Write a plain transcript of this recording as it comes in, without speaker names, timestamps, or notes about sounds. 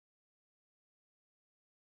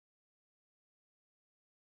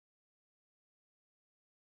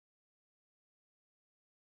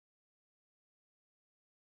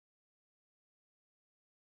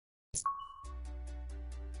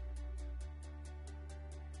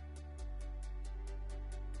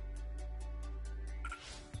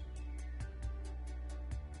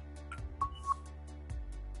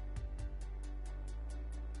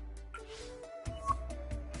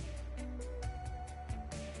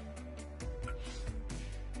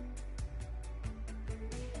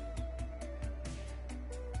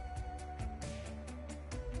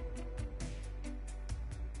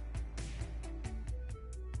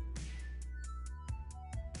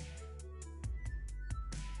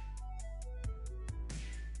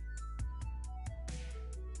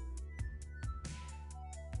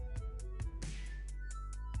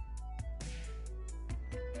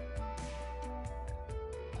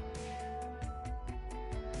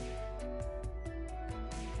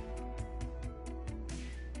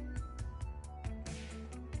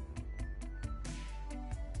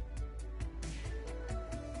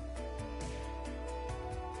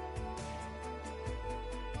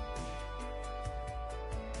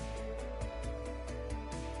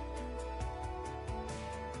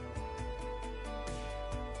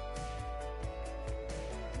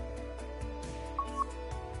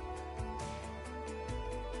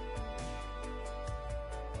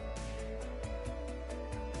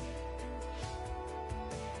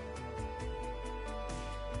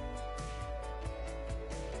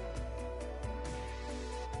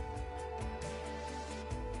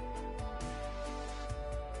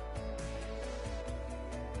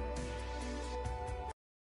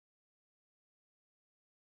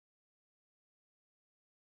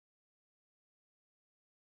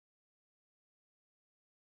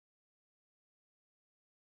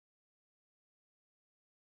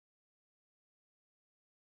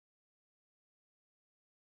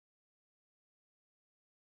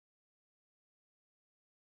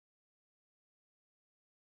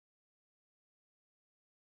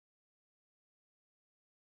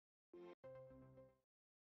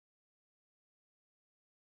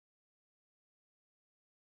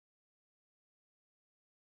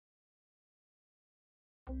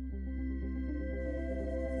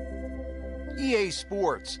EA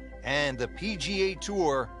Sports and the PGA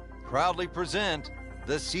Tour proudly present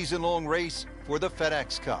the season-long race for the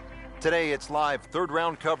FedEx Cup. Today, it's live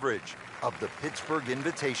third-round coverage of the Pittsburgh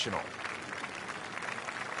Invitational.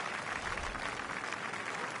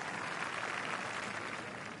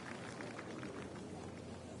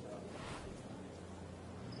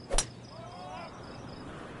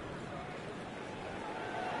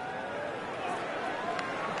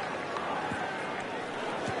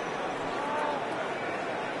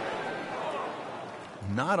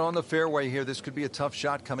 Not on the fairway here. This could be a tough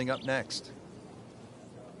shot coming up next.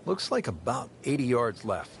 Looks like about 80 yards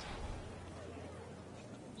left.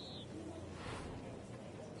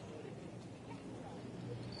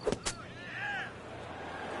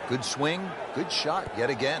 Good swing, good shot yet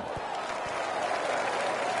again.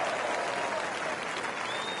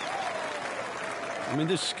 I mean,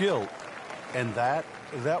 this skill and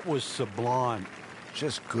that was sublime.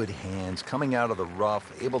 Just good hands, coming out of the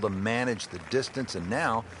rough, able to manage the distance, and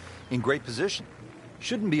now in great position.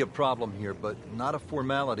 Shouldn't be a problem here, but not a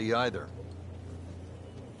formality either.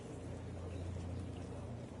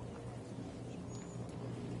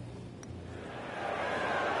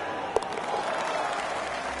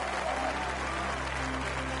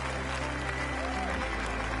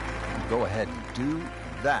 Go ahead and do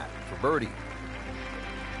that for birdie.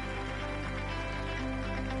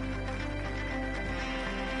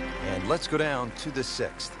 And let's go down to the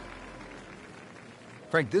 6th.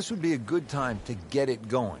 Frank, this would be a good time to get it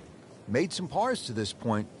going. Made some pars to this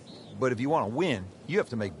point, but if you want to win, you have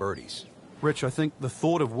to make birdies. Rich, I think the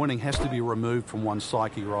thought of winning has to be removed from one's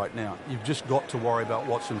psyche right now. You've just got to worry about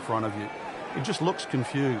what's in front of you. It just looks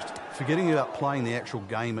confused, forgetting about playing the actual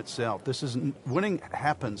game itself. Winning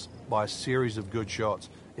happens by a series of good shots.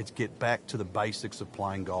 It's get back to the basics of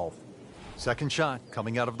playing golf. Second shot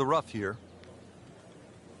coming out of the rough here.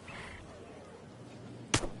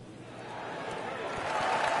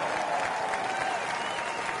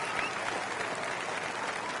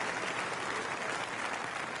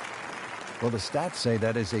 Well, the stats say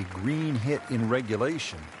that is a green hit in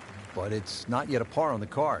regulation, but it's not yet a par on the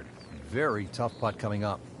card. Very tough putt coming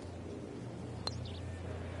up.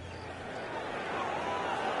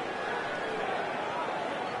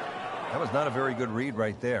 That was not a very good read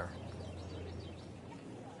right there.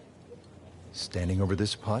 Standing over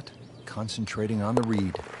this putt, concentrating on the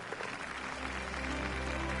read.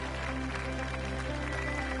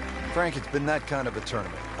 Frank, it's been that kind of a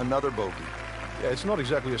tournament. Another bogey. Yeah, it's not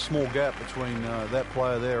exactly a small gap between that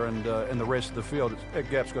player there and the rest of the field. That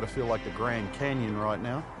gap's got to feel like the Grand Canyon right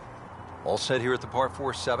now. All set here at the par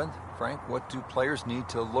 4 7th. Frank, what do players need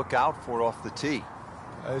to look out for off the tee?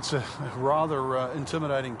 It's a rather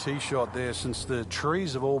intimidating tee shot there, since the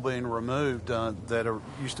trees have all been removed that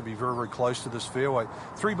used to be very, very close to this fairway.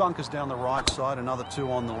 3 bunkers down the right side, another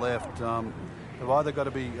 2 on the left. Have either got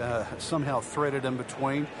to be somehow threaded in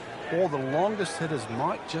between, or the longest hitters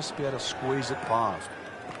might just be able to squeeze it past.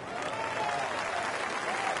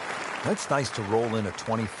 It's nice to roll in a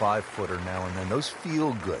 25-footer now and then. Those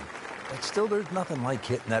feel good. But still, there's nothing like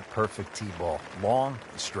hitting that perfect tee ball. Long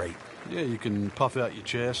and straight. Yeah, you can puff out your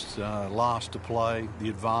chest, last to play, the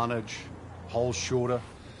advantage, holes shorter.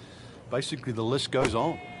 Basically, the list goes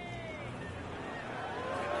on.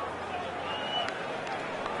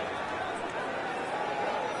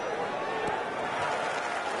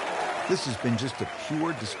 This has been just a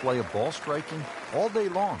pure display of ball striking all day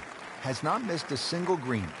long. Has not missed a single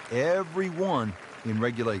green. Every one in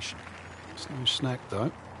regulation. It's no snack,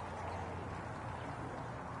 though.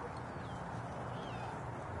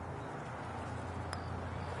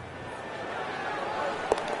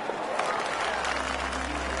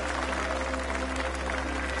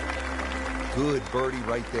 Good birdie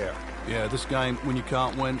right there. Yeah, this game, when you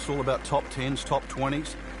can't win, it's all about top 10s, top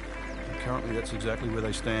 20s. And currently, that's exactly where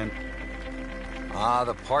they stand.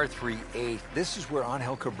 The par 3 8th. This is where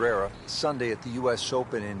Angel Cabrera, Sunday at the U.S.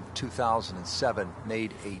 Open in 2007,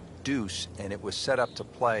 made a deuce, and it was set up to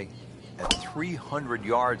play at 300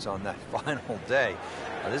 yards on that final day.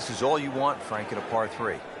 Now, this is all you want, Frank, in a par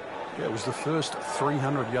 3. Yeah, it was the first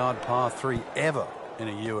 300-yard par 3 ever in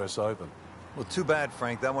a U.S. Open. Well, too bad,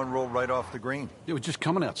 Frank. That one rolled right off the green. It was just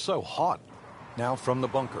coming out so hot. Now from the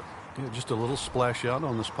bunker. Yeah, just a little splash out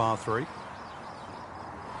on this par 3.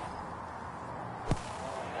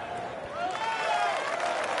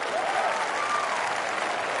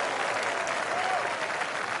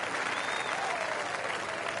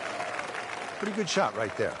 Pretty good shot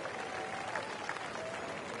right there.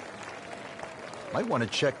 Might want to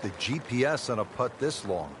check the GPS on a putt this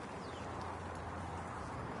long.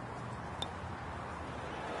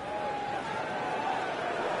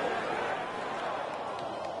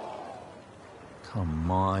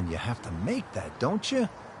 Come on, you have to make that, don't you?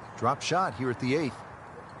 Drop shot here at the 8th.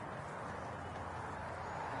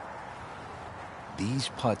 These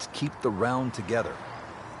putts keep the round together.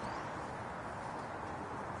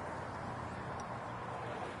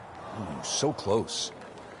 Ooh, so close.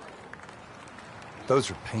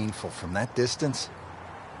 Those are painful from that distance.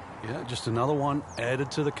 Yeah, just another one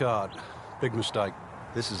added to the card. Big mistake.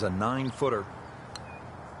 This is a 9-footer.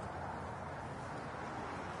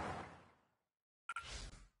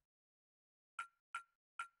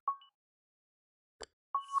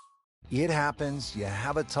 It happens. You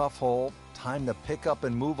have a tough hole. Time to pick up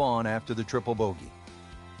and move on after the triple bogey.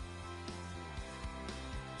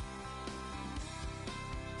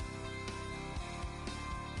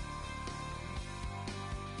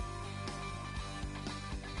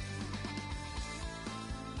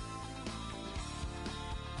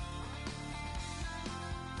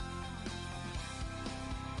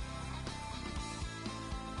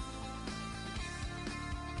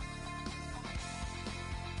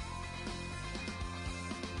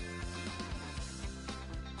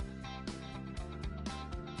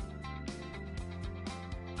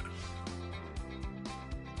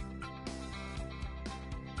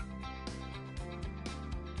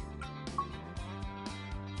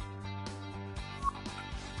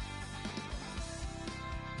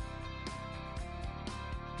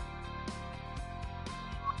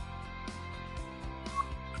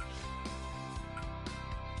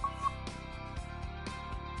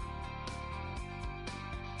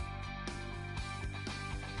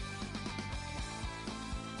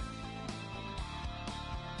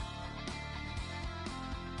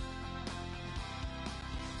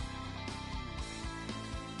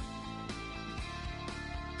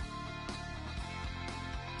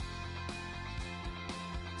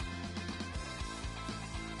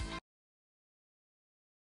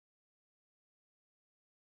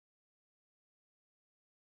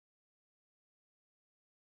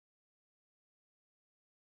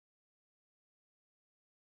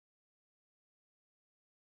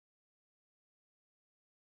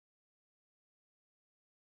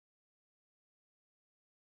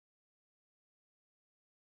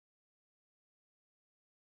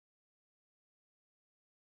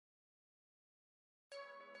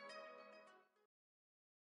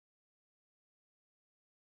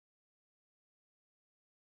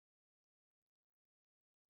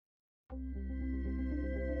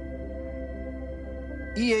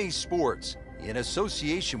 EA Sports, in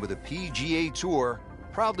association with the PGA Tour,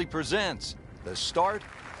 proudly presents the start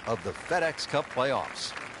of the FedEx Cup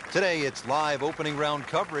playoffs. Today, it's live opening round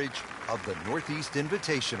coverage of the Northeast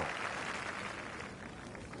Invitational.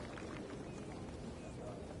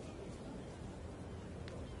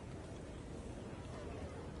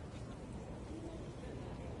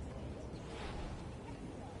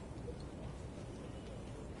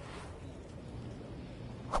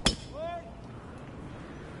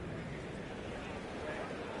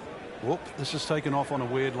 Whoop, this is taken off on a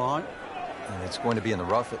weird line. And it's going to be in the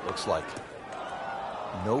rough, it looks like.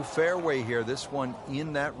 No fairway here, this one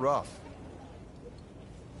in that rough.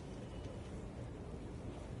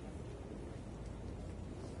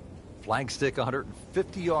 Flagstick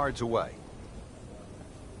 150 yards away.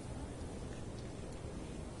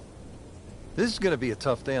 This is going to be a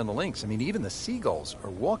tough day on the links. I mean, even the Seagulls are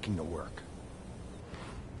walking to work.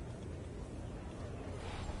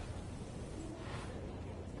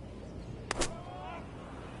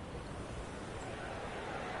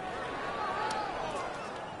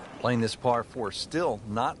 Playing this par 4, still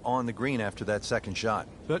not on the green after that second shot.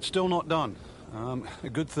 But still not done. A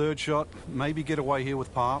good third shot. Maybe get away here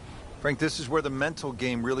with par. Frank, this is where the mental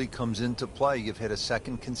game really comes into play. You've hit a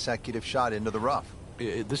second consecutive shot into the rough.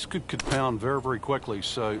 This could compound very, very quickly.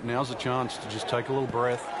 So now's a chance to just take a little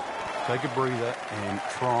breath, take a breather, and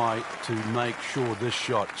try to make sure this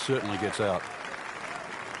shot certainly gets out.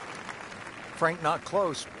 Frank, not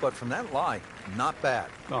close, but from that lie, not bad.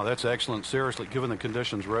 Oh, that's excellent. Seriously, given the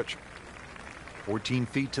conditions, Rich. 14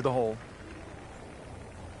 feet to the hole.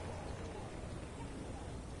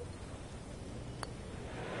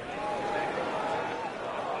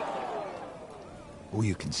 Oh,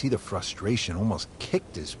 you can see the frustration. Almost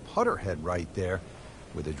kicked his putter head right there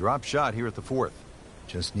with a drop shot here at the 4th.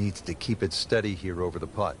 Just needs to keep it steady here over the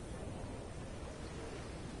putt.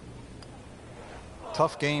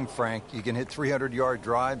 Tough game, Frank. You can hit 300-yard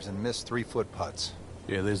drives and miss 3-foot putts.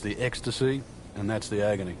 Yeah, there's the ecstasy, and that's the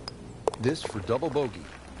agony. This for double bogey.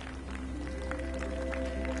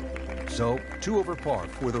 So, 2 over par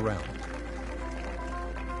for the round.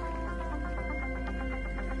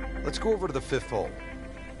 Let's go over to the 5th hole.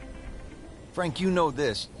 Frank, you know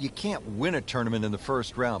this. You can't win a tournament in the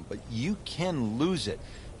first round, but you can lose it.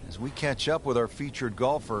 As we catch up with our featured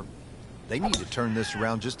golfer, they need to turn this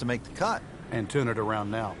around just to make the cut. And turn it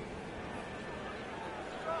around now.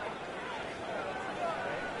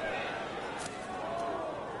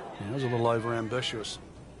 Yeah, that was a little overambitious.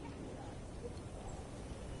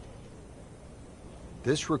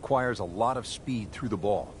 This requires a lot of speed through the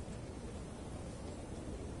ball.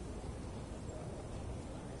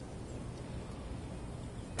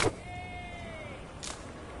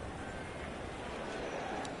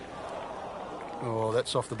 Oh,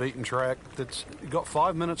 that's off the beaten track. That's got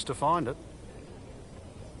 5 minutes to find it.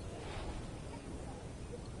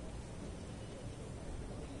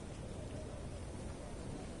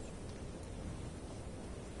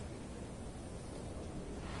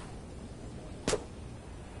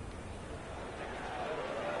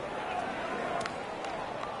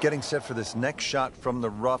 Getting set for this next shot from the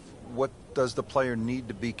rough, what does the player need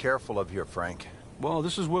to be careful of here, Frank? Well,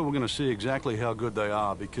 this is where we're going to see exactly how good they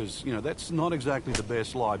are because, you know, that's not exactly the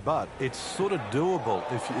best lie, but it's sort of doable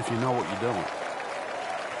if you know what you're doing.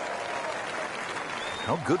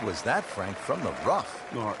 How good was that, Frank, from the rough?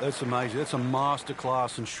 Oh, that's amazing. That's a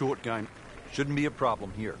masterclass in short game. Shouldn't be a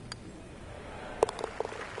problem here.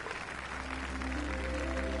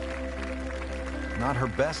 Not her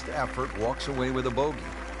best effort, walks away with a bogey.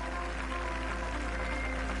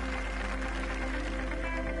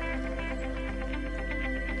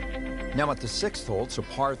 Now at the 6th hole, it's a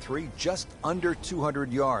par 3, just under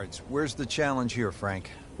 200 yards. Where's the challenge here,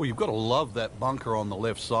 Frank? Well, you've got to love that bunker on the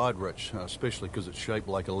left side, Rich, especially because it's shaped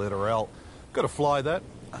like a letter L. Got to fly that.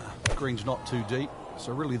 The green's not too deep,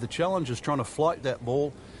 so really the challenge is trying to flight that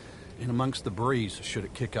ball in amongst the breeze should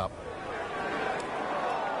it kick up.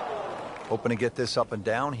 Hoping to get this up and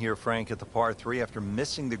down here, Frank, at the par 3 after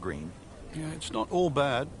missing the green. Yeah, it's not all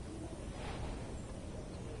bad.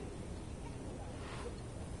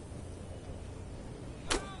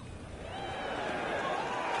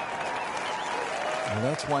 Well,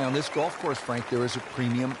 that's why on this golf course, Frank, there is a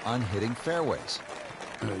premium on hitting fairways.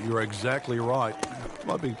 You're exactly right.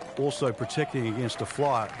 Might be also protecting against a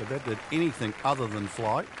flight, but that did anything other than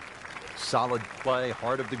flight. Solid play,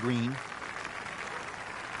 heart of the green.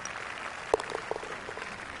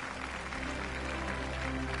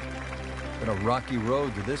 Been a rocky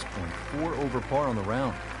road to this point. 4 over par on the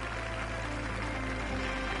round.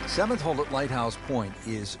 7th hole at Lighthouse Point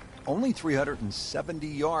is only 370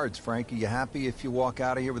 yards, Frank. Are you happy if you walk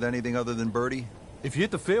out of here with anything other than birdie? If you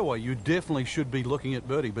hit the fairway, you definitely should be looking at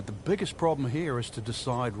birdie, but the biggest problem here is to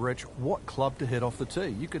decide, Rich, what club to hit off the tee.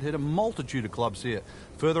 You could hit a multitude of clubs here.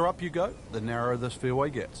 Further up you go, the narrower this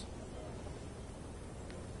fairway gets.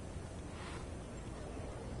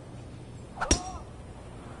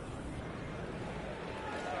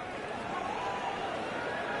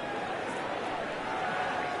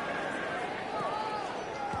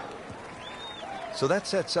 So that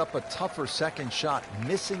sets up a tougher second shot,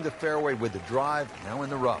 missing the fairway with the drive, now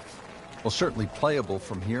in the rough. Well, certainly playable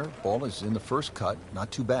from here. Ball is in the first cut,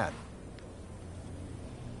 not too bad.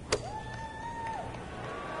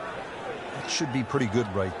 That should be pretty good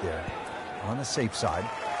right there. On the safe side,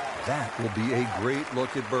 that will be a great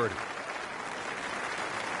look at birdie.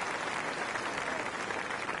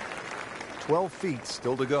 12 feet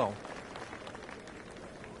still to go.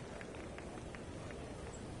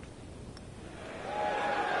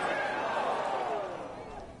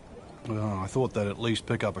 Well, I thought they'd at least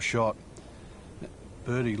pick up a shot.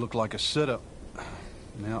 Birdie looked like a sitter.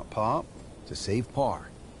 Now at par. To save par.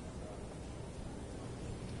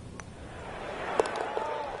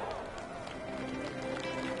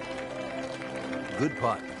 Good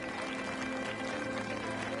putt.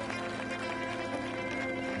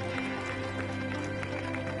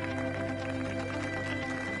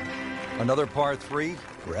 Another par 3.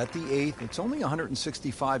 We're at the 8th. It's only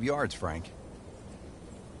 165 yards, Frank.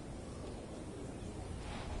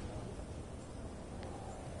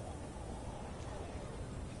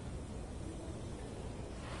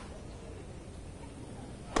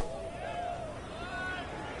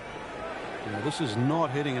 This is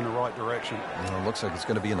not heading in the right direction. It looks like it's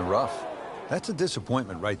going to be in the rough. That's a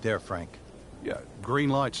disappointment right there, Frank. Yeah, green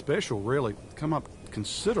light special, really. Come up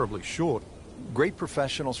considerably short. Great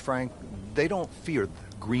professionals, Frank, they don't fear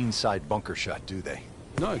the green side bunker shot, do they?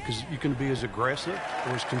 No, because you can be as aggressive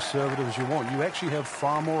or as conservative as you want. You actually have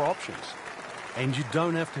far more options. And you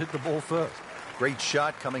don't have to hit the ball first. Great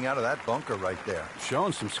shot coming out of that bunker right there.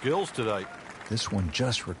 Showing some skills today. This one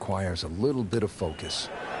just requires a little bit of focus.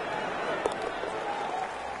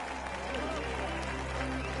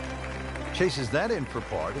 Chases that in for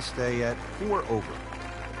par to stay at 4 over.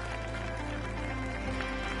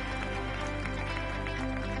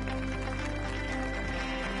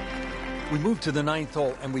 We move to the 9th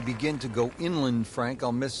hole and we begin to go inland, Frank.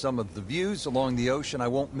 I'll miss some of the views along the ocean. I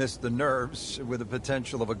won't miss the nerves with the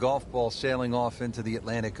potential of a golf ball sailing off into the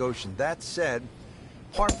Atlantic Ocean. That said,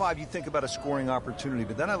 par 5, you think about a scoring opportunity,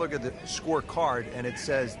 but then I look at the scorecard and it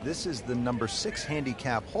says this is the number 6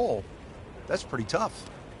 handicap hole. That's pretty tough.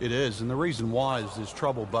 It is, and the reason why is there's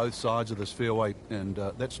trouble both sides of this fairway, and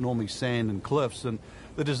that's normally sand and cliffs, and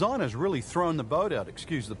the designer's really thrown the boat out,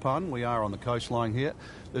 excuse the pun. We are on the coastline here.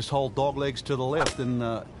 This whole dog legs to the left,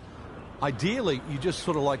 and ideally you just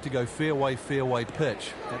sort of like to go fairway, fairway pitch.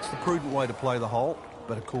 That's the prudent way to play the hole,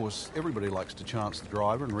 but of course everybody likes to chance the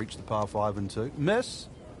driver and reach the par 5 and 2. Miss,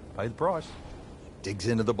 pay the price. Digs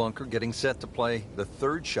into the bunker, getting set to play the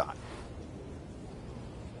 3rd shot.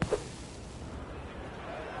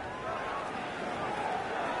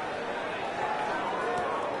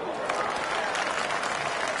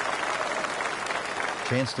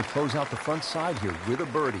 Chance to close out the front side here with a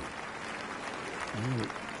birdie.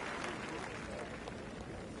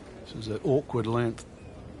 This is an awkward length.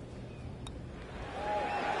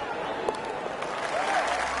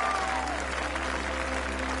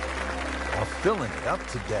 Filling it up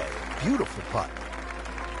today. Beautiful putt.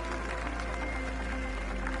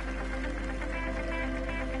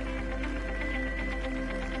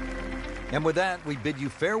 And with that, we bid you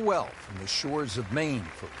farewell from the shores of Maine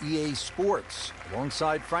for EA Sports.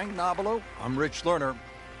 Alongside Frank Nobilo, I'm Rich Lerner.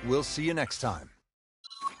 We'll see you next time.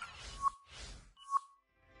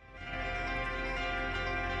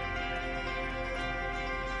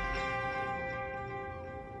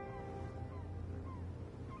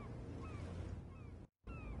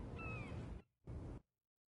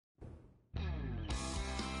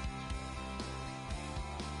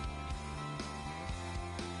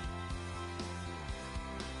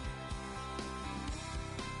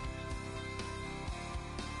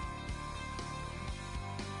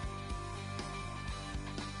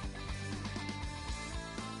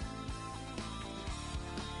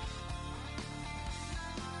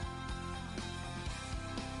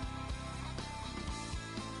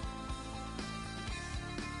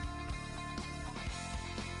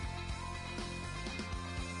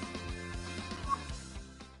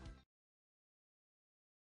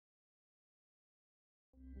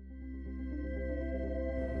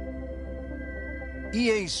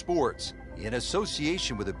 EA Sports, in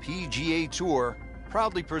association with the PGA Tour,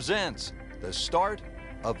 proudly presents the start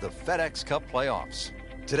of the FedEx Cup playoffs.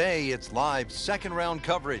 Today, it's live second-round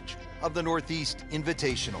coverage of the Northeast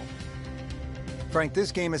Invitational. Frank,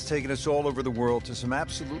 this game has taken us all over the world to some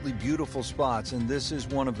absolutely beautiful spots, and this is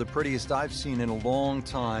one of the prettiest I've seen in a long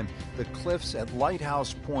time, the cliffs at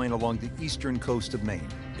Lighthouse Point along the eastern coast of Maine.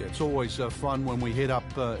 Yeah, it's always fun when we head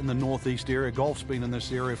up in the northeast area. Golf's been in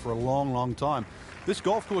this area for a long, long time. This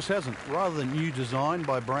golf course hasn't. Rather new design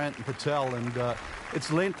by Brandt and Patel, and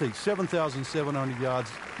it's lengthy, 7,700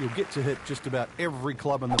 yards. You'll get to hit just about every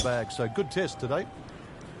club in the bag, so good test today.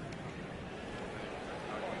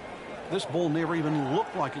 This ball never even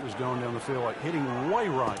looked like it was going down the fairway, heading way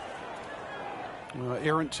right.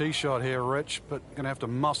 Errant tee shot here, Rich, but going to have to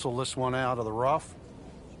muscle this one out of the rough.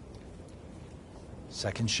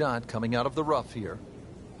 Second shot coming out of the rough here.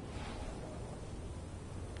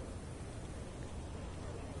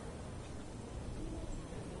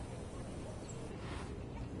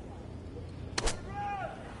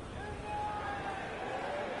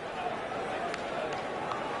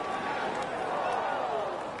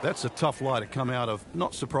 That's a tough lie to come out of.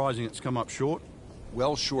 Not surprising it's come up short.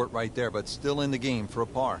 Well short right there, but still in the game for a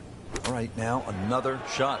par. All right, now another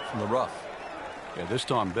shot from the rough. Yeah, this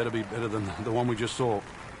time better be better than the one we just saw.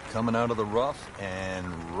 Coming out of the rough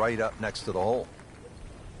and right up next to the hole.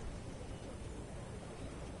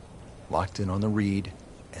 Locked in on the read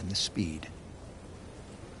and the speed.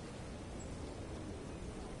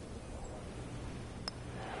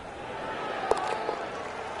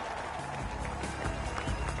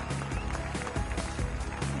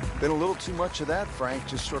 Been a little too much of that, Frank,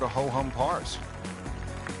 just sort of ho-hum pars.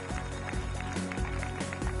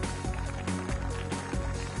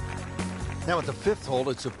 Now at the 5th hole,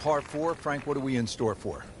 it's a par 4. Frank, what are we in store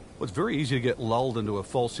for? Well, it's very easy to get lulled into a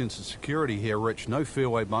false sense of security here, Rich. No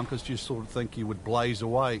fairway bunkers, you sort of think you would blaze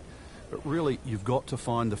away. But really, you've got to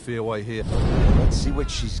find the fairway here. Let's see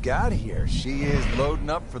what she's got here. She is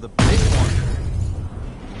loading up for the big one.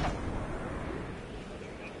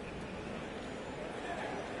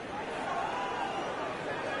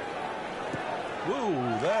 Whoa,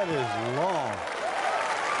 that is long.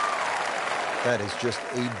 That is just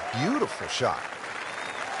a beautiful shot.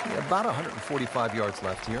 Yeah, about 145 yards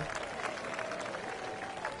left here.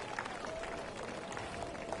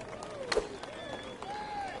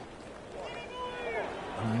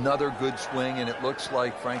 Another good swing, and it looks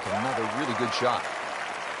like, Frank, another really good shot.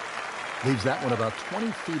 Leaves that one about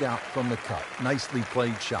 20 feet out from the cut. Nicely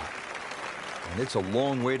played shot. And it's a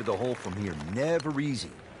long way to the hole from here. Never easy.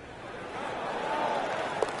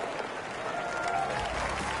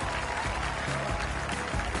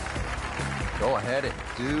 Go ahead and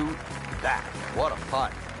do that. What a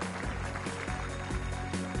putt.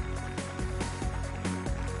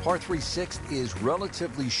 Par 3 6th is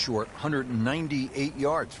relatively short, 198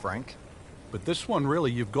 yards, Frank. But this one,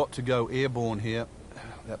 really, you've got to go airborne here.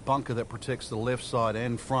 That bunker that protects the left side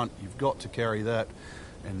and front, you've got to carry that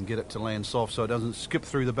and get it to land soft so it doesn't skip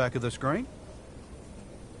through the back of the screen.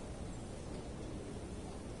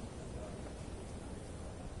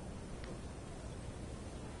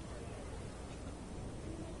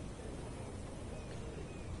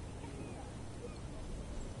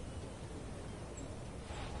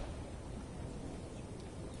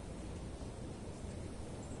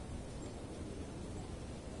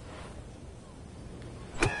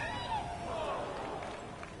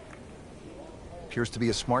 Appears to be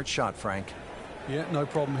a smart shot, Frank. Yeah, no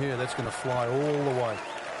problem here. That's going to fly all the way.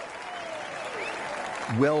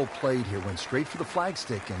 Well played here. Went straight for the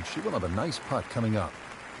flagstick, and she will have a nice putt coming up.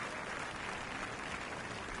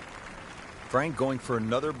 Frank going for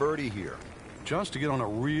another birdie here. Chance to get on a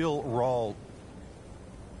real roll.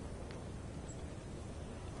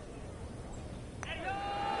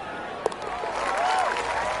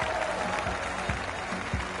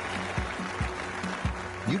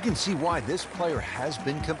 You can see why this player has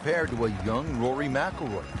been compared to a young Rory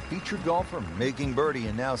McIlroy, featured golfer making birdie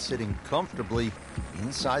and now sitting comfortably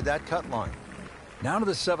inside that cut line. Now to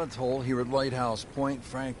the 7th hole here at Lighthouse Point.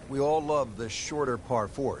 Frank, we all love the shorter par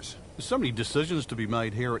 4s. There's so many decisions to be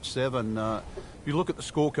made here at 7. If you look at the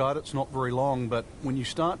scorecard, it's not very long, but when you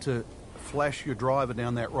start to flash your driver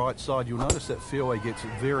down that right side, you'll notice that fairway gets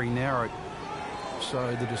very narrow.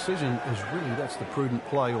 So the decision is really that's the prudent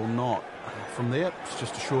play or not. From there, it's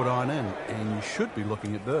just a short iron in, and you should be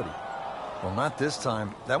looking at birdie. Well, not this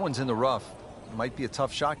time. That one's in the rough. Might be a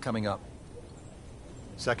tough shot coming up.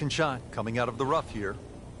 Second shot coming out of the rough here.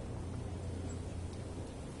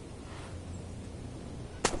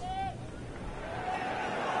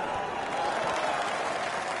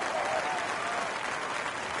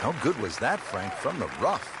 How good was that, Frank, from the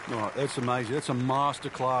rough? Oh, that's amazing. That's a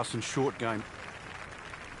masterclass in short game.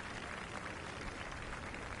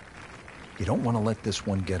 You don't want to let this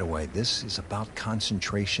one get away. This is about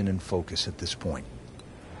concentration and focus at this point.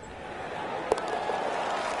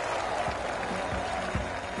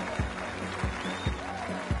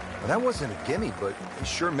 Well, that wasn't a gimme, but he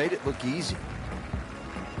sure made it look easy.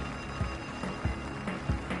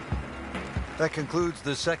 That concludes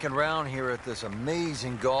the second round here at this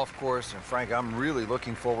amazing golf course. And Frank, I'm really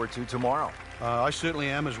looking forward to tomorrow. I certainly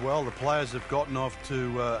am as well. The players have gotten off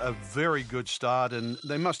to a very good start, and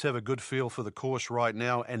they must have a good feel for the course right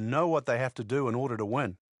now and know what they have to do in order to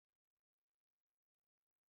win.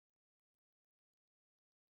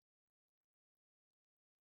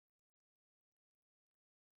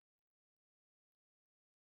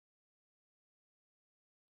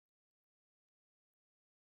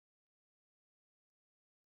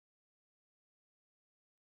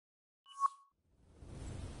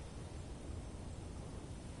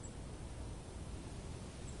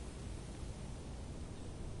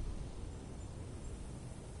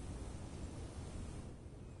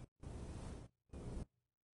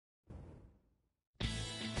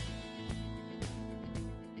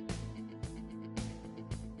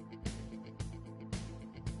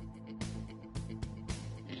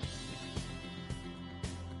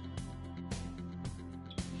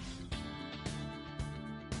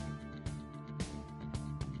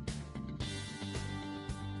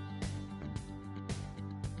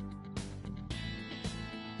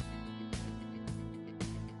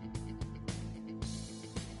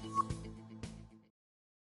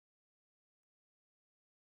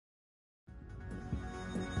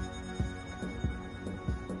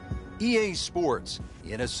 EA Sports,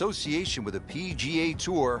 in association with the PGA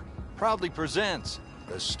Tour, proudly presents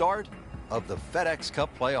the start of the FedEx Cup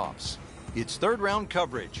playoffs. It's third round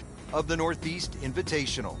coverage of the Northeast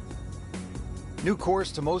Invitational. New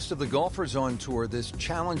course to most of the golfers on tour. This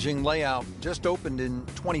challenging layout just opened in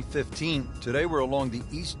 2015. Today we're along the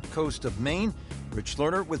east coast of Maine. Rich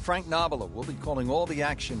Lerner with Frank Nobila. We'll be calling all the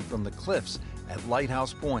action from the cliffs at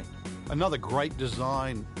Lighthouse Point. Another great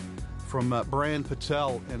design from Brand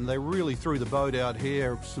Patel, and they really threw the boat out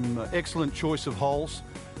here. Some excellent choice of holes,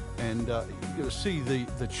 And you're going to see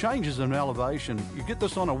the changes in elevation. You get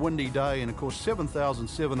this on a windy day, and of course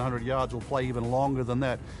 7,700 yards will play even longer than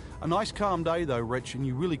that. A nice calm day though, Rich, and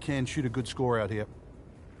you really can shoot a good score out here.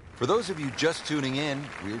 For those of you just tuning in,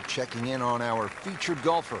 we're checking in on our featured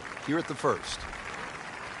golfer here at the first.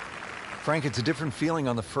 Frank, it's a different feeling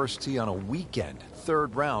on the first tee on a weekend,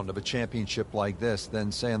 third round of a championship like this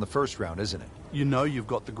than, say, on the first round, isn't it? You know you've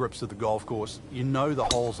got the grips of the golf course. You know the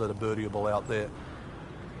holes that are birdieable out there.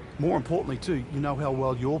 More importantly, too, you know how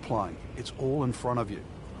well you're playing. It's all in front of you.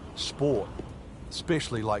 Sport,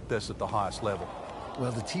 especially like this at the highest level.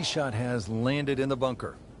 Well, the tee shot has landed in the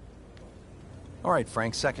bunker. All right,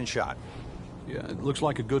 Frank, second shot. Yeah, it looks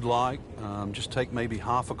like a good lie. Just take maybe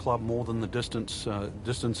half a club more than the distance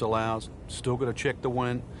allows. Still got to check the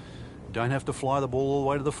wind. Don't have to fly the ball all the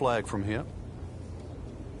way to the flag from here.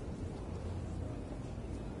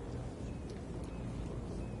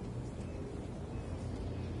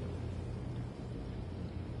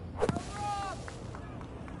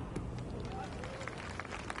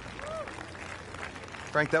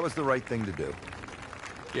 Frank, that was the right thing to do.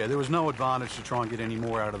 Yeah, there was no advantage to try and get any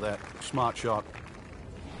more out of that. Smart shot.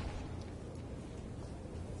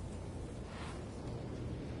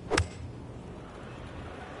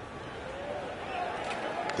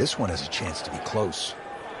 This one has a chance to be close.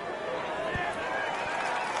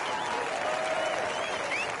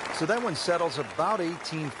 So that one settles about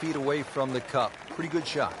 18 feet away from the cup. Pretty good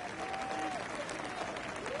shot.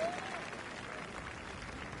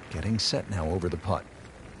 Getting set now over the putt.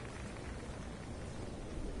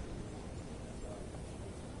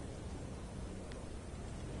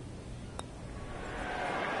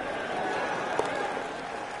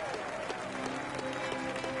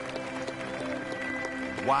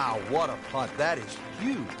 Wow, what a putt. That is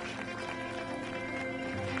huge.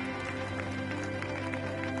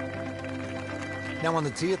 Now on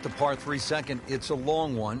the tee at the par 3 second, it's a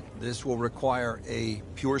long one. This will require a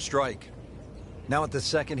pure strike. Now at the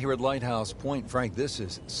second here at Lighthouse Point, Frank, this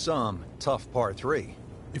is some tough par 3.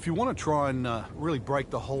 If you want to try and really break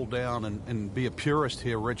the hole down and be a purist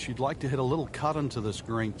here, Rich, you'd like to hit a little cut into this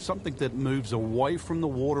green, something that moves away from the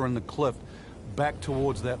water and the cliff back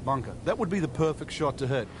towards that bunker. That would be the perfect shot to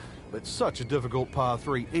hit. But such a difficult par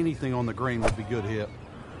 3. Anything on the green would be good here.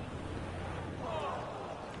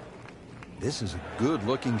 This is a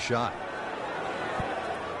good-looking shot.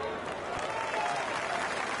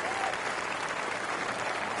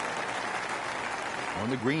 On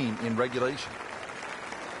the green in regulation.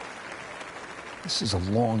 This is a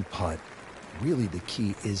long putt. Really, the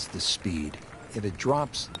key is the speed. If it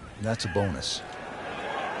drops, that's a bonus.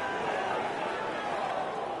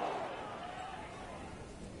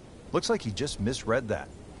 Looks like he just misread that.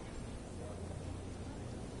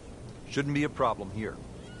 Shouldn't be a problem here.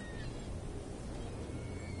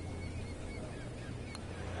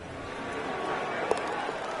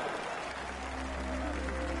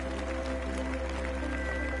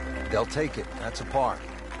 They'll take it. That's a par.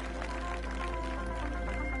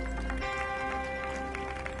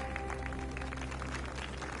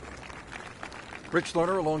 Rich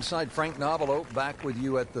Lerner alongside Frank Nobilo back with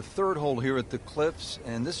you at the third hole here at the Cliffs.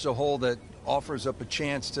 And this is a hole that offers up a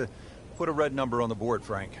chance to put a red number on the board,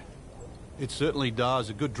 Frank. It certainly does.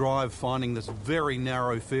 A good drive finding this very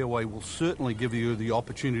narrow fairway will certainly give you the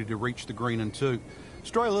opportunity to reach the green in two.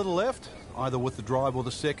 Stray a little left, either with the drive or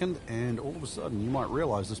the second, and all of a sudden you might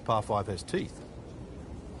realize this par 5 has teeth.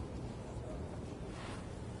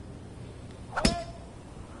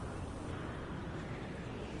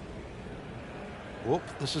 Whoop,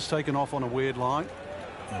 this is taken off on a weird line.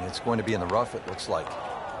 And it's going to be in the rough, it looks like.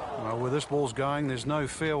 Well, where this ball's going, there's no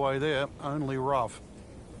fairway there, only rough.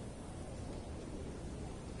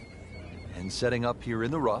 And setting up here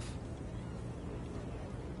in the rough.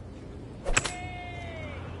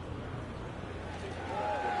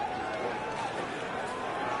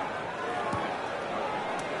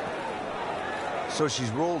 So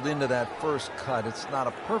she's rolled into that first cut. It's not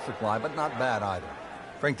a perfect lie, but not bad either.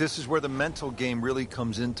 Frank, this is where the mental game really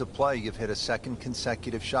comes into play. You've hit a second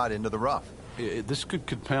consecutive shot into the rough. This could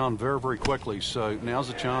compound very, very quickly. So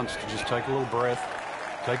now's a chance to just take a little breath,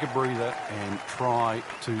 take a breather, and try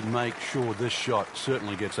to make sure this shot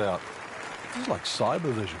certainly gets out. This is like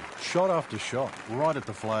cyber vision. Shot after shot, right at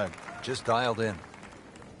the flag. Just dialed in.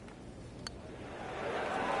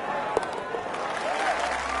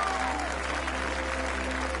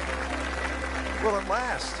 Will it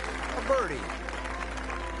last? A birdie.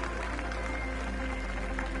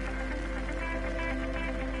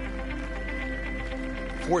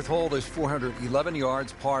 Fourth hole is 411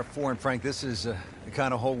 yards, par 4. And Frank, this is the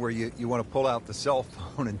kind of hole where you want to pull out the cell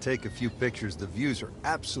phone and take a few pictures. The views are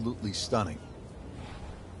absolutely stunning.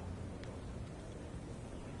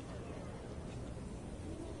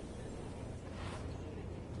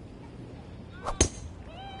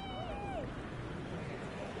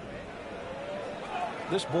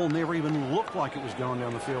 This ball never even looked like it was going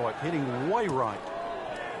down the fairway, heading way right.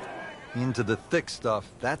 Into the thick stuff.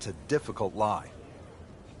 That's a difficult lie.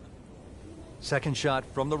 Second shot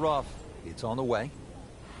from the rough. It's on the way.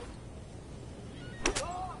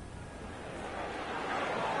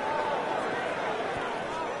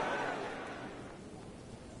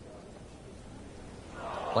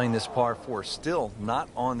 Playing this par 4, still not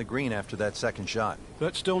on the green after that second shot.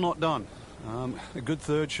 That's still not done. A good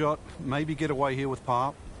third shot. Maybe get away here with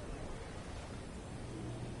par.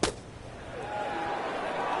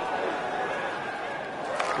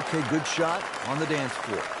 Okay, good shot on the dance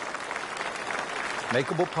floor.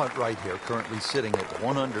 Makeable putt right here, currently sitting at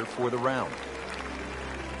 1 under for the round.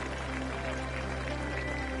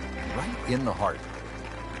 Right in the heart.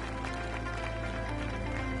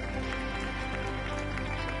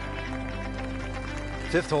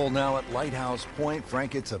 Fifth hole now at Lighthouse Point.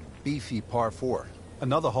 Frank, it's a beefy par 4.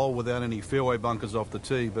 Another hole without any fairway bunkers off the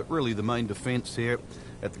tee, but really the main defense here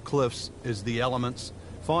at the Cliffs is the elements.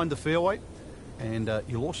 Find the fairway, and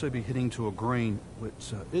you'll also be hitting to a green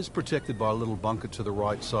which is protected by a little bunker to the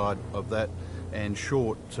right side of that and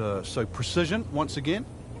short. So precision, once again,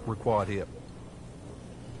 required here.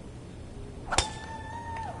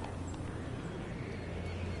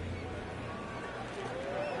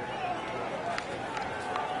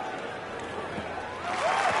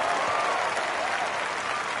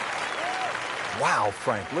 Wow,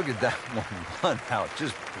 Frank, look at that one run out.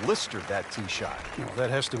 Just blistered that tee shot. Well, that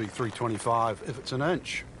has to be 325 if it's an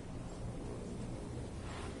inch.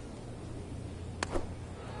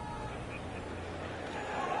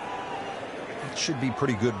 That should be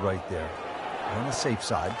pretty good right there. On the safe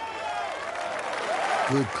side.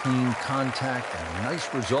 Good, clean contact and a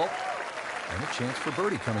nice result. And a chance for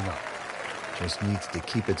birdie coming up. Just needs to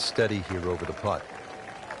keep it steady here over the putt.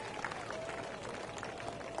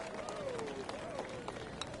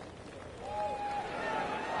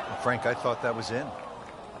 Frank, I thought that was in.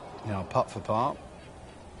 Now, putt for par.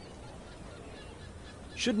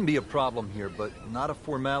 Shouldn't be a problem here, but not a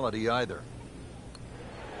formality either.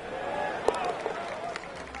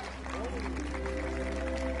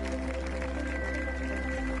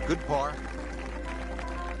 Good par.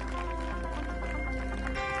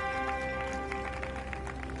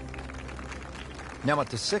 Now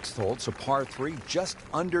at the sixth hole, it's a par 3, just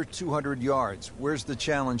under 200 yards. Where's the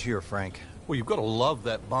challenge here, Frank? Well, you've got to love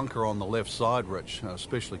that bunker on the left side, Rich,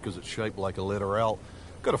 especially because it's shaped like a letter L.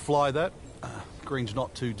 Got to fly that. Green's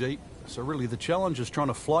not too deep. So really the challenge is trying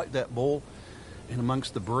to flight that ball in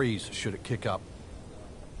amongst the breeze should it kick up.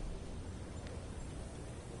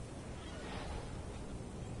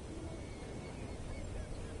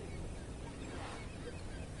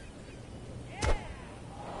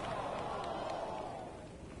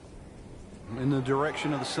 In the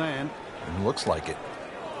direction of the sand. It looks like it.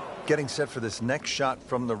 Getting set for this next shot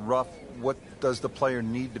from the rough, what does the player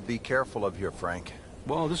need to be careful of here, Frank?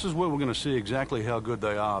 Well, this is where we're going to see exactly how good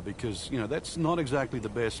they are because, you know, that's not exactly the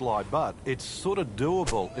best lie, but it's sort of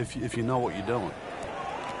doable if you know what you're doing.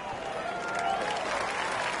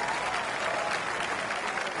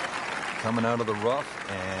 Coming out of the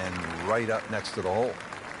rough and right up next to the hole.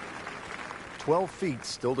 12 feet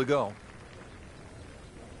still to go.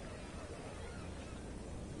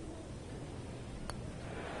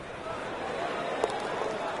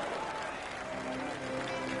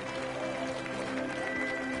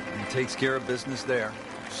 Takes care of business there.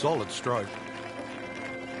 Solid stroke.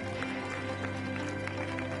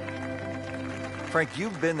 Frank,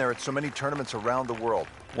 you've been there at so many tournaments around the world.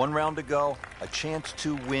 One round to go, a chance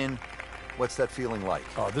to win. What's that feeling like?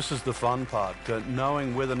 Oh, this is the fun part,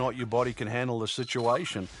 knowing whether or not your body can handle the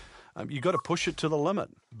situation. You got to push it to the limit.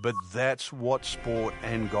 But that's what sport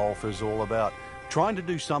and golf is all about. Trying to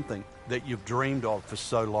do something that you've dreamed of for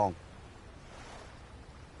so long.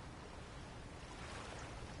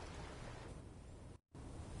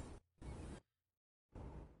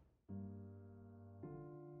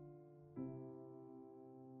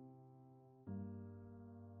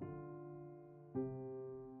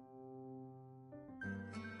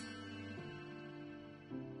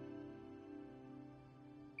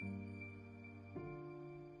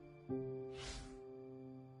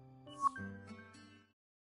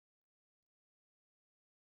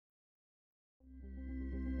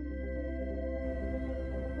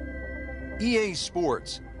 EA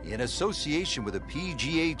Sports, in association with the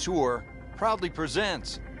PGA Tour, proudly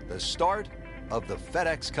presents the start of the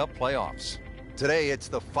FedEx Cup playoffs. Today, it's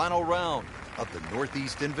the final round of the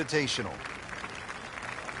Northeast Invitational.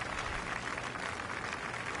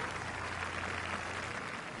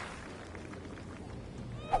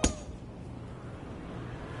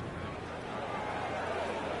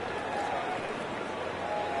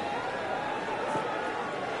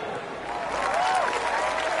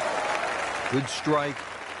 Good strike,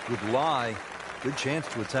 good lie, good chance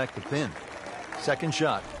to attack the pin. Second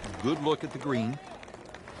shot, good look at the green.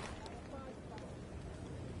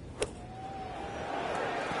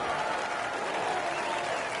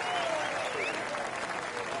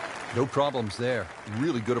 No problems there.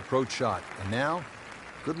 Really good approach shot. And now,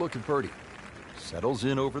 good look at birdie. Settles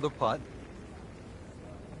in over the putt.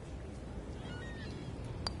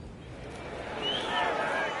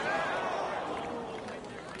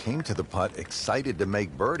 Came to the putt excited to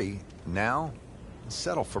make birdie. Now,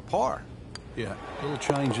 settle for par. Yeah, a little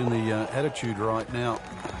change in the attitude right now.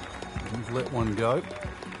 You've let one go.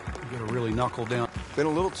 You've got to really knuckle down. Been a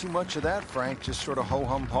little too much of that, Frank. Just sort of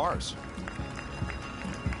ho-hum pars.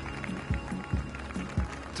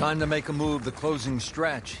 Time to make a move. The closing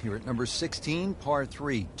stretch here at number 16, par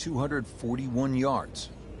 3, 241 yards.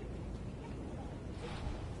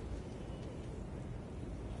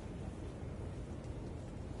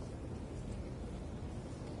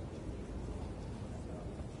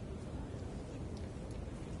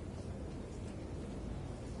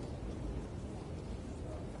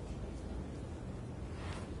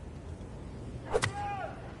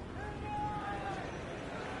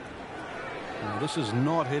 This is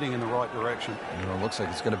not heading in the right direction. You know, it looks like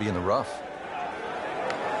it's going to be in the rough.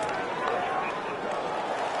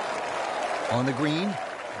 On the green,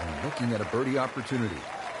 and looking at a birdie opportunity.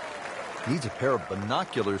 Needs a pair of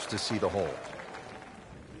binoculars to see the hole.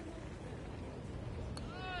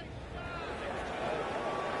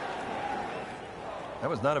 That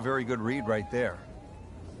was not a very good read right there.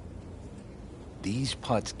 These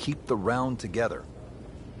putts keep the round together.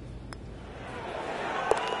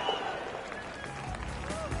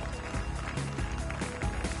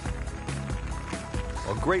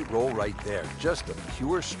 A great roll right there. Just a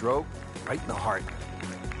pure stroke right in the heart.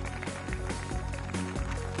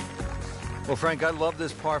 Well, Frank, I love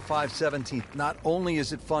this par 5 17th. Not only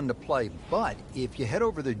is it fun to play, but if you head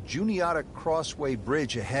over the Juniata Crossway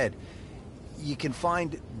Bridge ahead, you can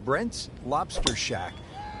find Brent's Lobster Shack,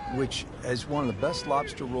 which is one of the best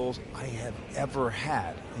lobster rolls I have ever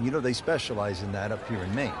had. And you know they specialize in that up here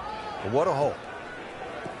in Maine. But what a hole.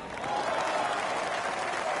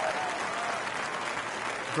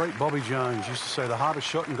 Great Bobby Jones used to say the hardest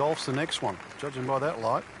shot in golf's the next one. Judging by that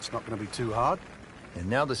light, it's not going to be too hard. And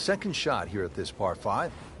now the second shot here at this par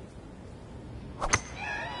 5.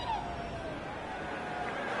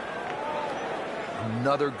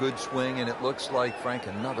 Another good swing, and it looks like, Frank,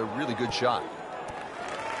 another really good shot.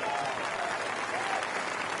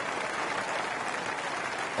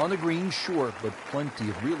 On the green, sure, but plenty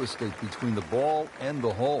of real estate between the ball and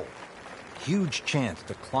the hole. Huge chance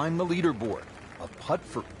to climb the leaderboard. A putt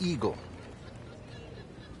for eagle.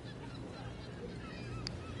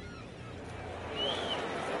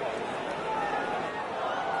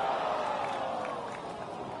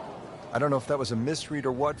 I don't know if that was a misread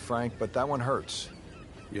or what, Frank, but that one hurts.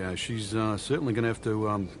 Yeah, she's certainly going to have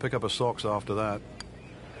to pick up her socks after that.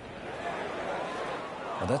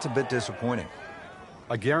 Well, that's a bit disappointing.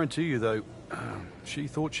 I guarantee you, though, she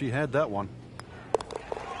thought she had that one.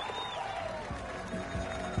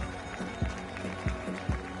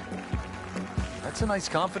 That's a nice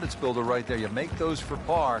confidence builder right there. You make those for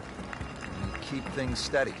par, and you keep things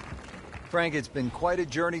steady. Frank, it's been quite a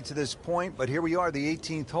journey to this point, but here we are, the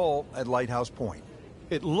 18th hole at Lighthouse Point.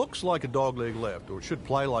 It looks like a dogleg left, or it should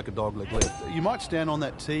play like a dogleg left. You might stand on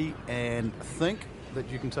that tee and think that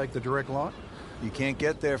you can take the direct line. You can't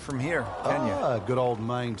get there from here, can you? Good old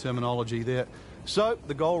Maine terminology there. So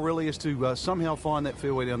the goal really is to somehow find that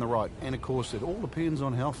fairway down the right. And, of course, it all depends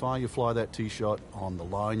on how far you fly that tee shot on the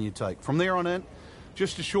line you take. From there on in,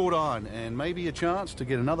 just a short iron and maybe a chance to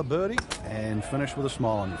get another birdie and finish with a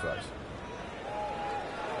smile on your face.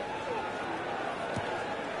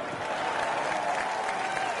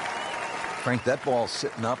 Frank, that ball's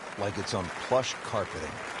sitting up like it's on plush carpeting.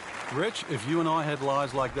 Rich, if you and I had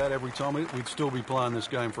lies like that every time, we'd still be playing this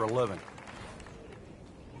game for a living.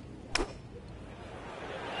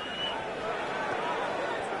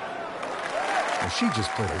 Well, she just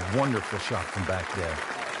played a wonderful shot from back there.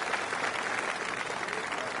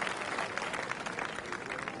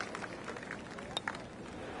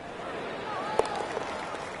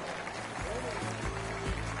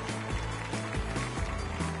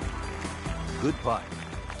 good putt.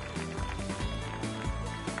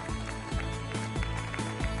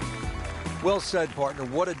 Well said, partner.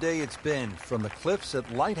 What a day it's been from the cliffs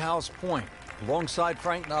at Lighthouse Point. Alongside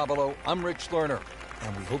Frank Nobilo, I'm Rich Lerner,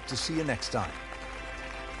 and we hope to see you next time.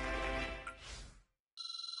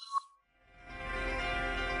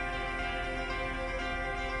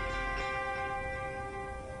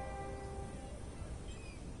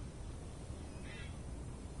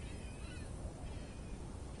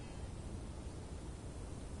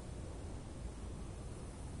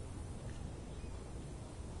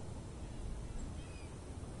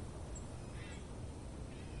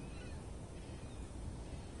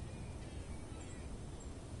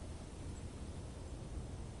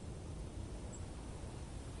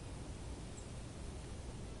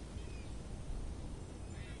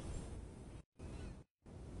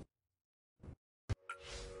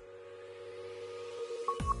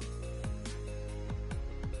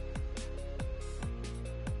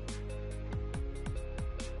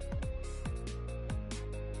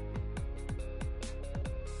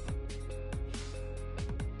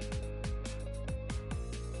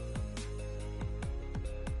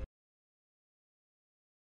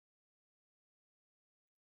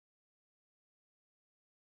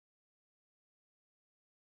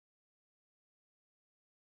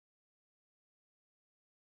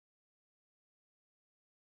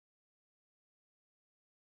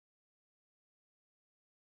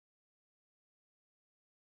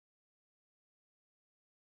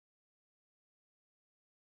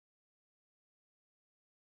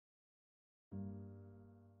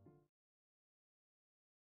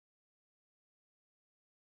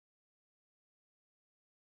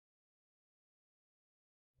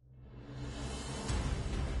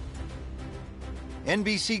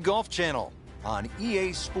 NBC Golf Channel on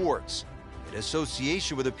EA Sports, in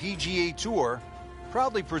association with the PGA Tour,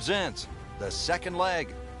 proudly presents the second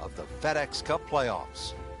leg of the FedEx Cup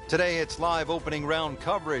playoffs. Today it's live opening round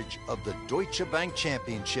coverage of the Deutsche Bank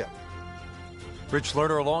Championship. Rich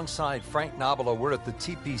Lerner alongside Frank Nobilo. We're at the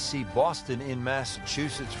TPC Boston in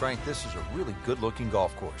Massachusetts. Frank, this is a really good-looking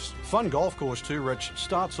golf course. Fun golf course too, Rich.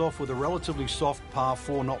 Starts off with a relatively soft par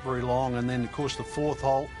 4, not very long, and then, of course, the fourth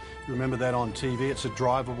hole. You remember that on TV. It's a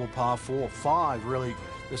drivable par 4. 5, really,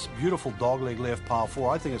 this beautiful dogleg left par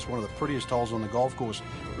 4. I think it's one of the prettiest holes on the golf course.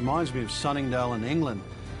 Reminds me of Sunningdale in England.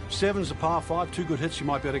 7's a par 5. 2 good hits, you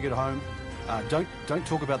might be able to get home. Don't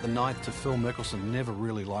talk about the 9th to Phil Mickelson. Never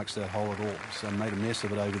really likes that hole at all. So made a mess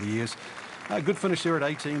of it over the years. Good finish there at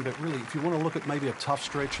 18, but really, if you want to look at maybe a tough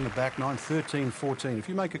stretch in the back 9, 13, 14. If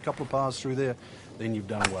you make a couple of pars through there, then you've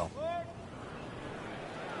done well.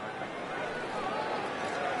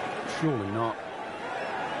 Surely not.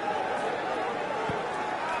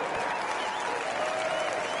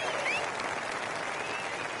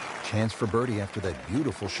 Chance for birdie after that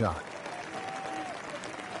beautiful shot.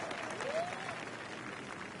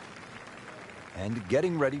 And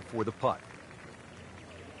getting ready for the putt.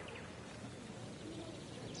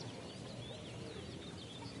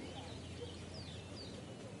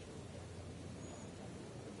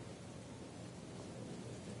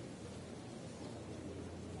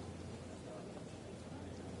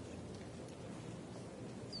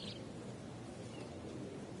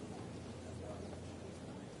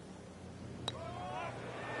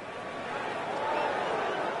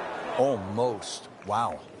 Almost.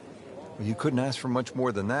 Wow. Well, you couldn't ask for much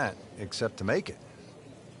more than that, except to make it.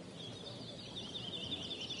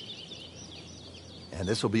 And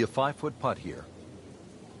this will be a 5-foot putt here.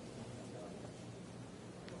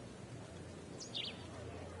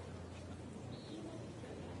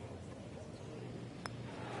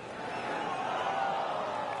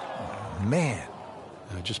 Oh, man.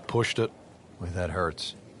 I just pushed it. Boy, that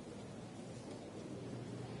hurts.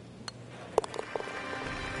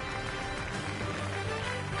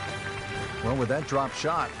 Well, with that drop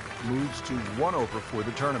shot, moves to 1 over for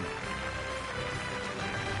the tournament.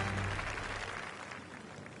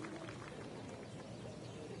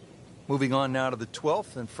 Moving on now to the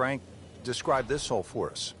 12th, and Frank, describe this hole for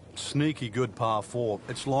us. Sneaky good par 4.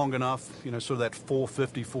 It's long enough, you know, sort of that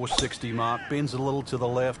 450, 460 mark. Bends a little to the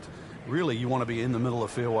left. Really, you want to be in the middle of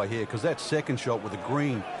fairway here, because that second shot with the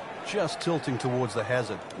green just tilting towards the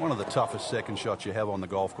hazard. One of the toughest second shots you have on the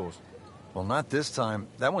golf course. Well, not this time.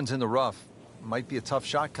 That one's in the rough. Might be a tough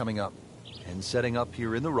shot coming up. And setting up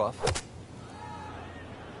here in the rough.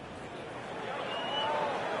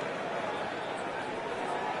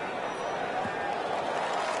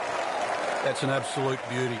 That's an absolute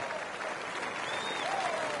beauty.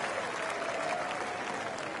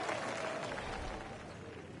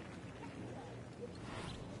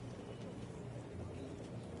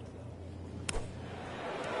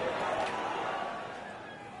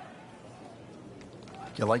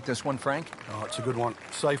 You like this one, Frank? Oh, it's a good one.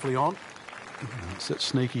 Safely on. It's at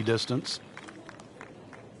sneaky distance.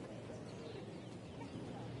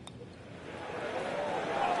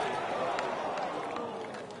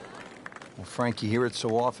 Well, Frank, you hear it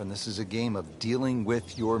so often. This is a game of dealing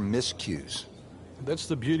with your miscues. That's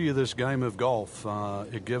the beauty of this game of golf.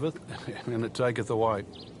 It giveth and it taketh away.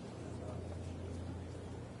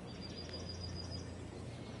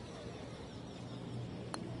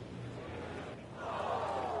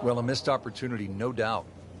 Well, a missed opportunity, no doubt.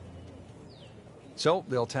 So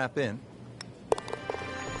they'll tap in.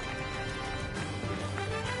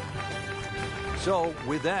 So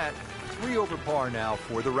with that, 3 over par now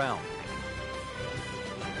for the round.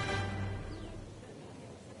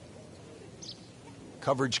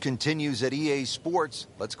 Coverage continues at EA Sports.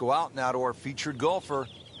 Let's go out now to our featured golfer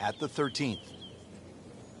at the 13th.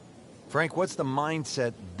 Frank, what's the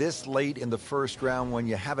mindset this late in the first round when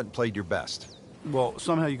you haven't played your best? Well,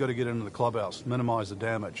 somehow you've got to get into the clubhouse, minimize the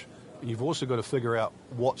damage. And you've also got to figure out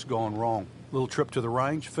what's gone wrong. Little trip to the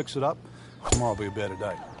range, fix it up. Tomorrow will be a better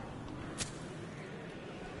day.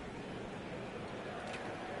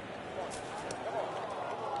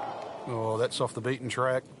 Oh, that's off the beaten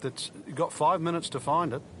track. You've got 5 minutes to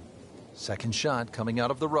find it. Second shot coming out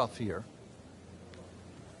of the rough here.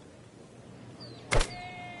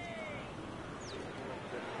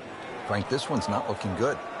 Frank, this one's not looking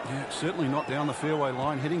good. Yeah, certainly not down the fairway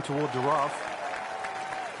line, heading toward the rough.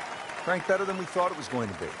 Frank, better than we thought it was going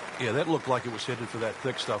to be. Yeah, that looked like it was headed for that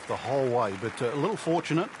thick stuff the whole way, but a little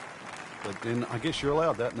fortunate. But then I guess you're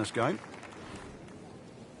allowed that in this game.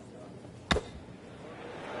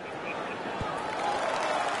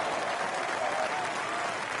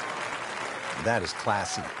 That is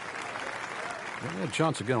classy. Well, they had a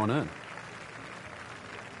chance of going in.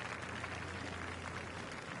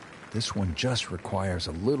 This one just requires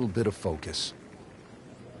a little bit of focus.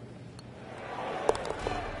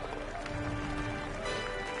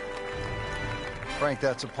 Frank,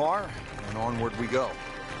 that's a par, and onward we go.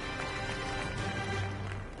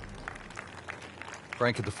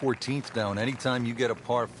 Frank, at the 14th down, anytime you get a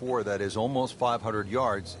par 4 that is almost 500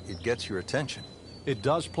 yards, it gets your attention. It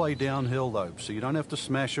does play downhill, though, so you don't have to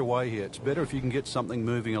smash away here. It's better if you can get something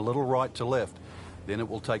moving a little right to left. Then it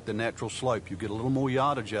will take the natural slope. You get a little more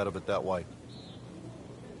yardage out of it that way.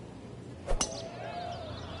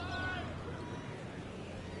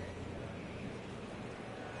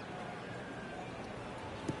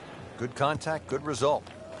 Good contact, good result.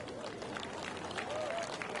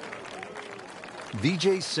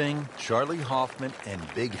 Vijay Singh, Charlie Hoffman, and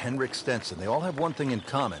Big Henrik Stenson, they all have one thing in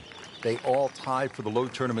common. They all tied for the low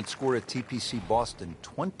tournament score at TPC Boston,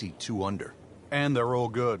 22 under. And they're all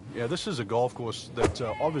good. Yeah, this is a golf course that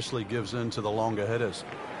obviously gives in to the longer hitters.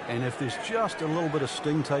 And if there's just a little bit of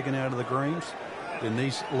sting taken out of the greens, then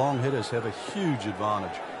these long hitters have a huge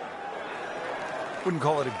advantage. Wouldn't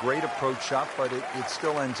call it a great approach shot, but it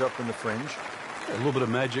still ends up in the fringe. A little bit of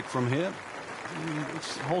magic from here.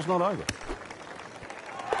 The hole's not over.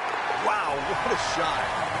 Wow, what a shot.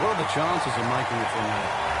 What are the chances of making it from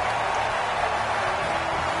there?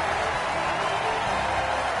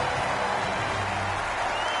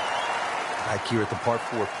 Back here at the par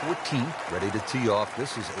 4 14th, ready to tee off.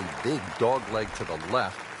 This is a big dog leg to the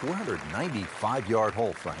left. 495-yard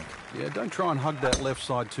hole, Frank. Yeah, don't try and hug that left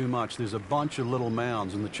side too much. There's a bunch of little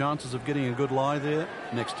mounds, and the chances of getting a good lie there,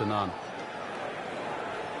 next to none.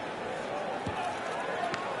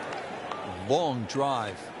 Long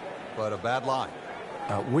drive, but a bad lie.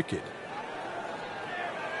 Wicked.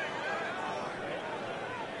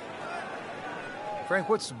 Frank,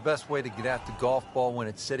 what's the best way to get at the golf ball when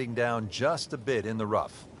it's sitting down just a bit in the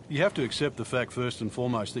rough? You have to accept the fact, first and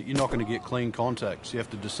foremost, that you're not going to get clean contacts. You have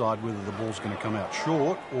to decide whether the ball's going to come out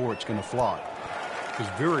short or it's going to fly. Because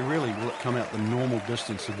very rarely will it come out the normal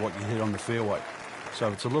distance of what you hit on the fairway. So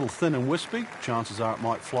if it's a little thin and wispy, chances are it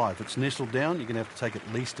might fly. If it's nestled down, you're going to have to take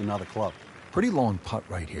at least another club. Pretty long putt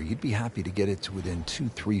right here. You'd be happy to get it to within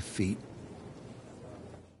 2-3 feet.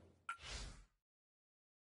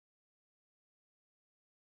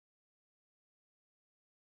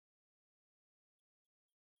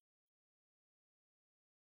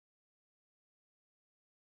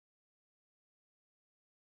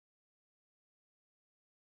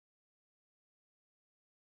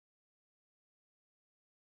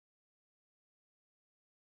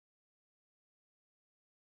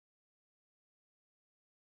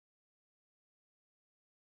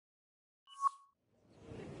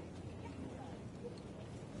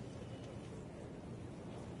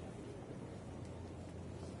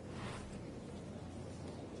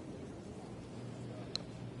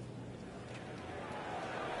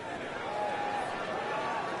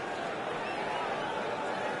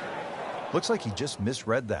 Looks like he just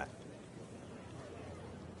misread that.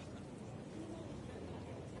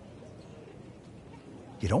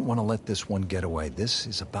 You don't want to let this one get away. This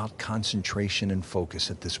is about concentration and focus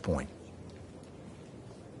at this point.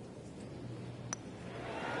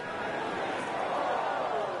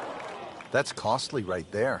 That's costly right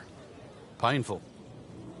there. Painful.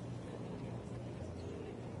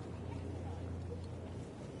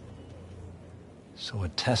 So a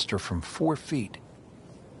tester from 4 feet.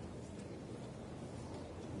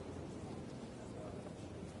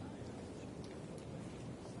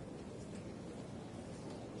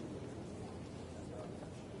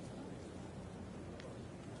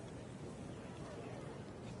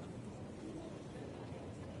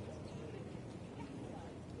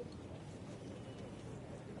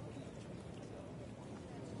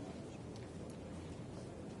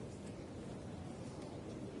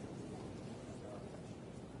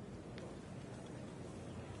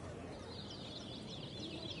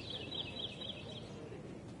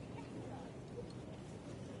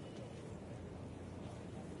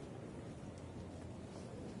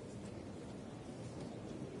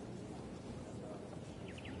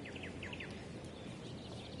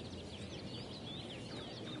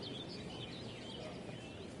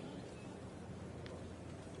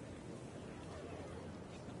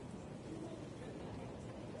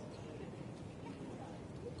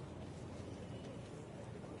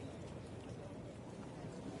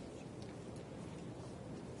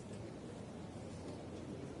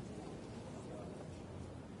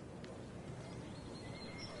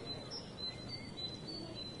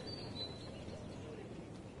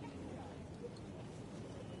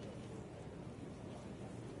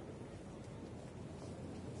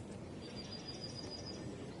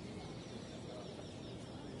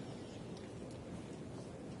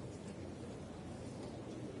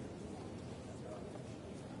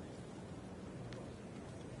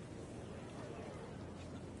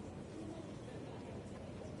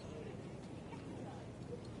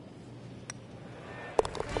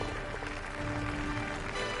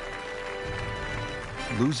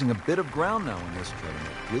 Losing a bit of ground now in this tournament.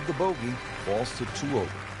 With the bogey, falls to 2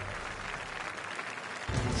 over.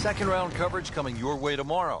 Second round coverage coming your way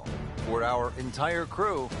tomorrow. For our entire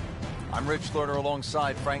crew, I'm Rich Lerner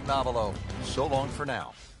alongside Frank Navalo. So long for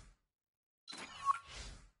now.